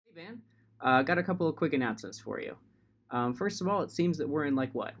Hey, Van. Got a couple of quick announcements for you. First of all, it seems that we're in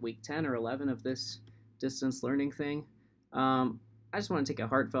like what, week 10 or 11 of this distance learning thing. I just want to take a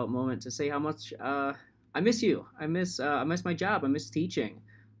heartfelt moment to say how much I miss you. I miss my job. I miss teaching.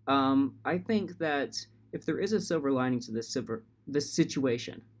 I think that if there is a silver lining to this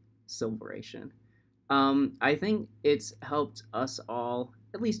situation, silveration, I think it's helped us all,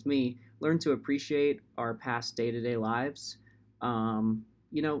 at least me, learn to appreciate our past day-to-day lives. Um,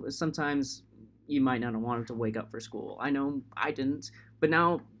 Sometimes you might not have wanted to wake up for school. I know I didn't, but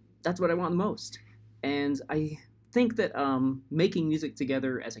now that's what I want the most. And I think that making music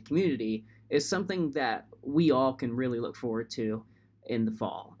together as a community is something that we all can really look forward to in the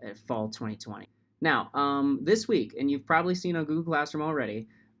fall, at fall 2020. Now, this week, and you've probably seen on Google Classroom already,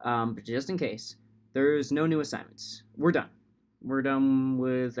 but just in case, there's no new assignments. We're done. We're done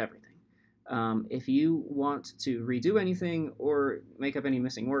with everything. If you want to redo anything or make up any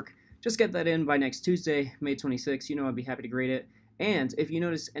missing work, just get that in by next Tuesday, May 26th. I'd be happy to grade it. And if you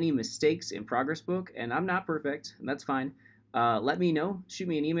notice any mistakes in Progress Book, and I'm not perfect, and that's fine, let me know. Shoot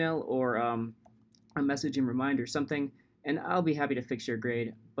me an email or a message and reminder, something, and I'll be happy to fix your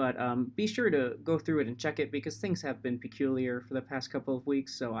grade. But be sure to go through it and check it because things have been peculiar for the past couple of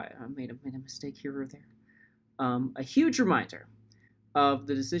weeks, so I made a mistake here or there. A huge reminder of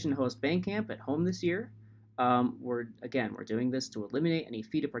the decision to host Bandcamp at home this year. We're doing this to eliminate any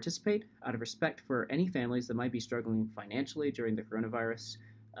fee to participate out of respect for any families that might be struggling financially during the coronavirus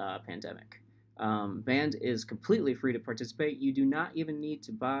pandemic. Band is completely free to participate. You do not even need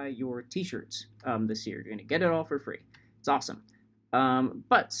to buy your T-shirts this year. You're going to get it all for free. It's awesome.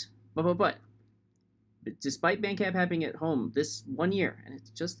 But, despite Bandcamp happening at home this one year, and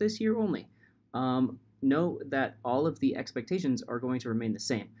it's just this year only, know that all of the expectations are going to remain the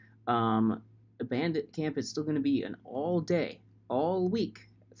same. Bandit Camp is still going to be an all-day, all-week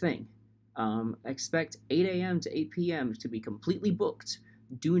thing. Expect 8 a.m. to 8 p.m. to be completely booked.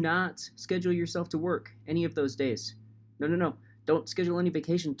 Do not schedule yourself to work any of those days. No. Don't schedule any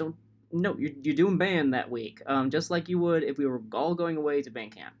vacation. No, you're doing band that week, just like you would if we were all going away to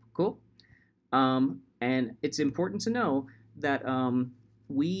band camp. Cool? And it's important to know that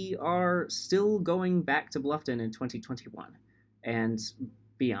we are still going back to Bluffton in 2021 and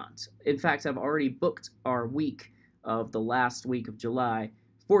beyond. In fact, I've already booked our week of the last week of July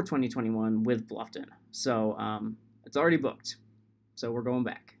for 2021 with Bluffton. So it's already booked. So we're going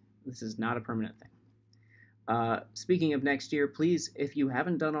back. This is not a permanent thing. Speaking of next year, please, if you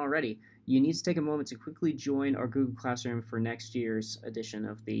haven't done already, you need to take a moment to quickly join our Google Classroom for next year's edition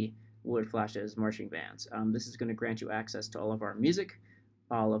of the Wood Flashes Marching Bands. This is going to grant you access to all of our music,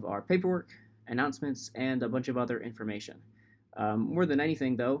 all of our paperwork, announcements, and a bunch of other information. More than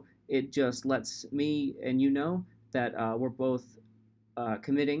anything, though, it just lets me and you know that we're both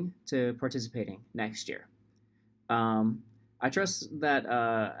committing to participating next year. I trust that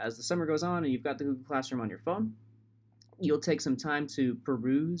as the summer goes on and you've got the Google Classroom on your phone, you'll take some time to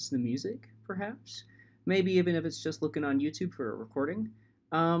peruse the music, perhaps. Maybe even if it's just looking on YouTube for a recording.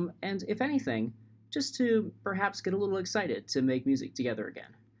 And if anything, just to perhaps get a little excited to make music together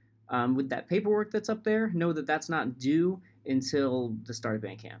again. With that paperwork that's up there, know that that's not due until the start of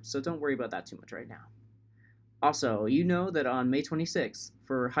Bandcamp, so don't worry about that too much right now. Also, you know that on May 26th,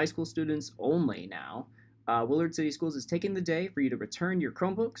 for high school students only now, Willard City Schools is taking the day for you to return your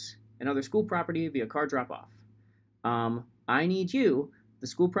Chromebooks and other school property via car drop-off. I need you, the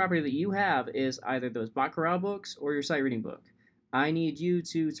school property that you have is either those Baccarat books or your sight reading book. I need you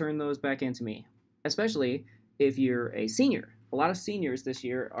to turn those back into me, especially if you're a senior. A lot of seniors this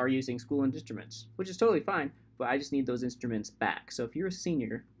year are using school-owned instruments, which is totally fine, but I just need those instruments back. So if you're a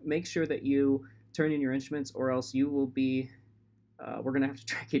senior, make sure that you turn in your instruments or else you will be, we're going to have to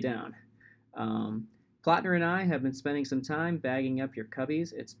track you down. Plotner and I have been spending some time bagging up your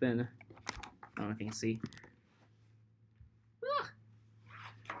cubbies. It's been, I don't know if you can see.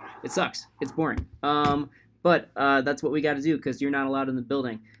 It sucks. It's boring. But that's what we got to do because you're not allowed in the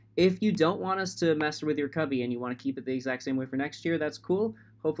building. If you don't want us to mess with your cubby and you want to keep it the exact same way for next year, that's cool.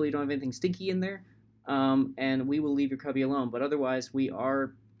 Hopefully you don't have anything stinky in there. And we will leave your cubby alone. But otherwise,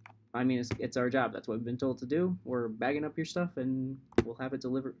 it's our job. That's what we've been told to do. We're bagging up your stuff and we'll have it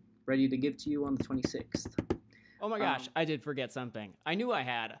delivered, ready to give to you on the 26th. Oh my gosh, I did forget something. I knew I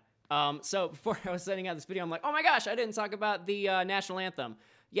had. So before I was sending out this video, I'm like, oh my gosh, I didn't talk about the national anthem.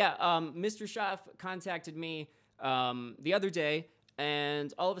 Yeah, Mr. Schaff contacted me the other day,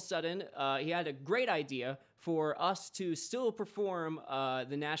 and all of a sudden, he had a great idea for us to still perform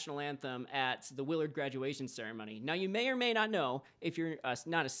the national anthem at the Willard graduation ceremony. Now, you may or may not know, if you're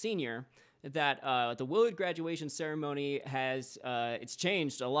not a senior, that the Willard graduation ceremony has it's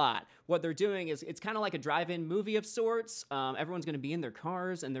changed a lot. What they're doing is it's kind of like a drive-in movie of sorts. Everyone's going to be in their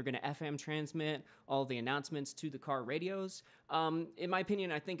cars, and they're going to FM transmit all the announcements to the car radios. In my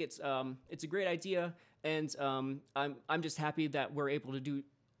opinion, I think it's a great idea, and I'm just happy that we're able to do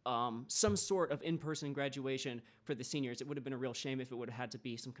some sort of in-person graduation for the seniors. It would have been a real shame if it would have had to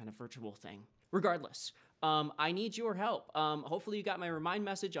be some kind of virtual thing. Regardless, I need your help. Hopefully you got my remind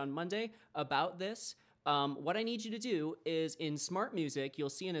message on Monday about this. What I need you to do is in Smart Music, you'll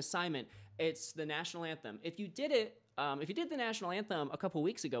see an assignment. It's the national anthem. If you did the national anthem a couple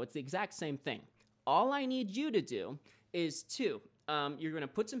weeks ago, it's the exact same thing. All I need you to do is you're going to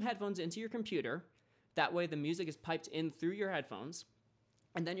put some headphones into your computer. That way the music is piped in through your headphones.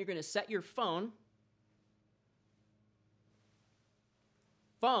 And then you're going to set your phone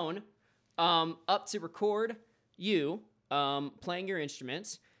up to record you playing your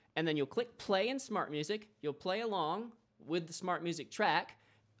instruments. And then you'll click play in Smart Music. You'll play along with the Smart Music track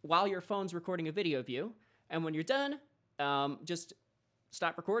while your phone's recording a video of you. And when you're done, just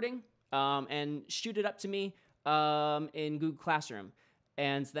stop recording and shoot it up to me in Google Classroom.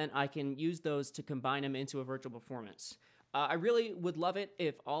 And then I can use those to combine them into a virtual performance. I really would love it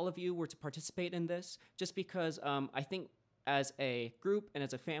if all of you were to participate in this, just because I think as a group and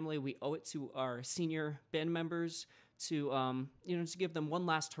as a family, we owe it to our senior band members to, to give them one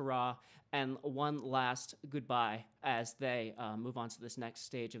last hurrah and one last goodbye as they move on to this next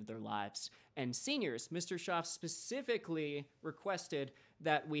stage of their lives. And seniors, Mr. Schaaf specifically requested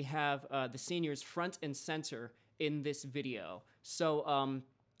that we have the seniors front and center in this video. So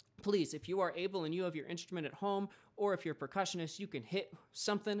please, if you are able and you have your instrument at home, or if you're a percussionist, you can hit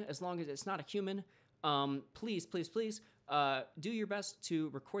something as long as it's not a human. Please, please, please do your best to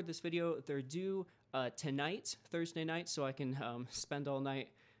record this video. They're due tonight, Thursday night, so I can spend all night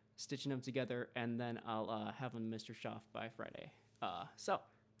stitching them together, and then I'll have them Mr. Schaaf by Friday.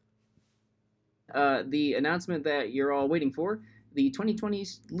 The announcement that you're all waiting for, the 2020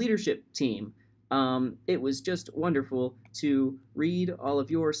 leadership team. It was just wonderful to read all of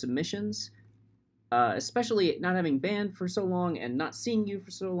your submissions, especially not having band for so long and not seeing you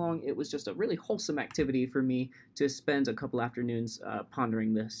for so long. It was just a really wholesome activity for me to spend a couple afternoons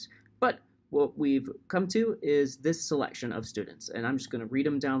pondering this. But what we've come to is this selection of students, and I'm just going to read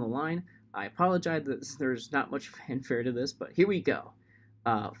them down the line. I apologize that there's not much fanfare to this, but here we go.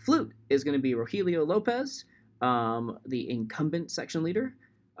 Flute is going to be Rogelio Lopez, the incumbent section leader.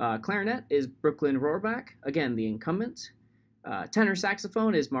 Clarinet is Brooklyn Rohrbach, again, the incumbent. Tenor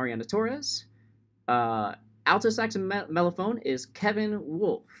saxophone is Mariana Torres. Alto sax and mellophone is Kevin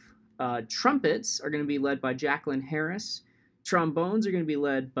Wolf. Trumpets are going to be led by Jacqueline Harris. Trombones are going to be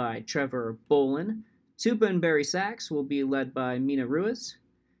led by Trevor Bolin. Tuba and Barry sax will be led by Mina Ruiz.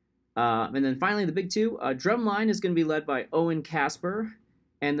 And then finally, the big two, drumline is going to be led by Owen Casper.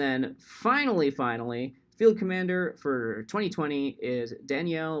 And then finally, field commander for 2020 is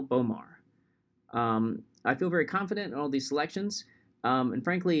Danielle Bomar. I feel very confident in all these selections, and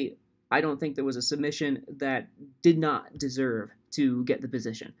frankly, I don't think there was a submission that did not deserve to get the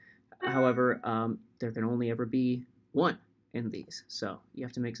position. However, there can only ever be one in these, so you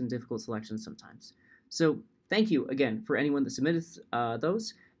have to make some difficult selections sometimes. So thank you again for anyone that submitted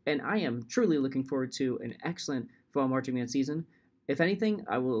those, and I am truly looking forward to an excellent fall marching band season. If anything,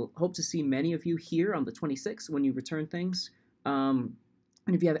 I will hope to see many of you here on the 26th when you return things. And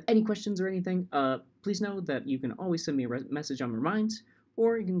if you have any questions or anything, please know that you can always send me a message on Reminds,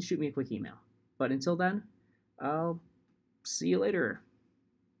 or you can shoot me a quick email. But until then, I'll see you later.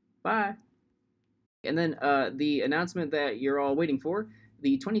 Bye. And then the announcement that you're all waiting for,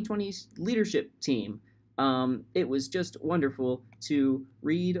 the 2020 leadership team. It was just wonderful to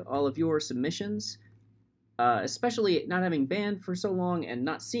read all of your submissions. Especially not having band for so long and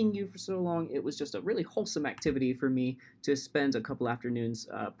not seeing you for so long. It was just a really wholesome activity for me to spend a couple afternoons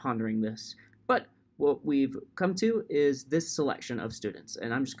pondering this. But what we've come to is this selection of students,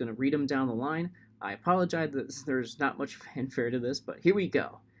 and I'm just going to read them down the line. I apologize that there's not much fanfare to this, but here we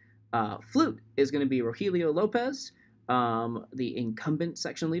go. Flute is going to be Rogelio Lopez, the incumbent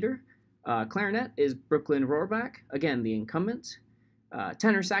section leader. Clarinet is Brooklyn Rohrbach, again, the incumbent.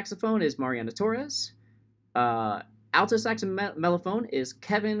 Tenor saxophone is Mariana Torres. Alto sax and mellophone is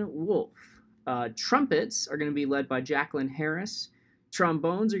Kevin Wolf. Trumpets are going to be led by Jacqueline Harris.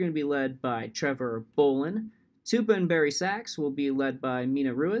 Trombones are going to be led by Trevor Bolin. Tuba and Barry sax will be led by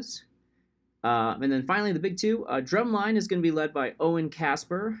Mina Ruiz. And then finally, the big two, drumline is going to be led by Owen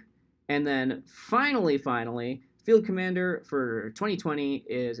Casper. And then finally, field commander for 2020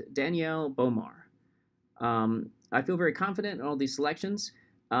 is Danielle Bomar. I feel very confident in all these selections.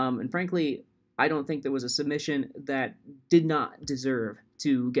 And frankly, I don't think there was a submission that did not deserve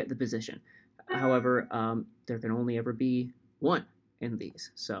to get the position. However, there can only ever be one in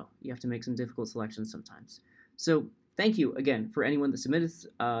these, so you have to make some difficult selections sometimes. So thank you again for anyone that submitted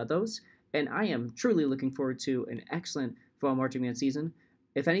those, and I am truly looking forward to an excellent fall marching band season.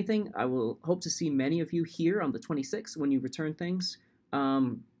 If anything, I will hope to see many of you here on the 26th when you return things.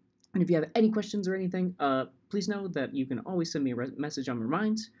 And if you have any questions or anything, please know that you can always send me a message on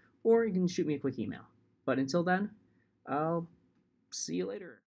Reminds, or you can shoot me a quick email. But until then, I'll see you later.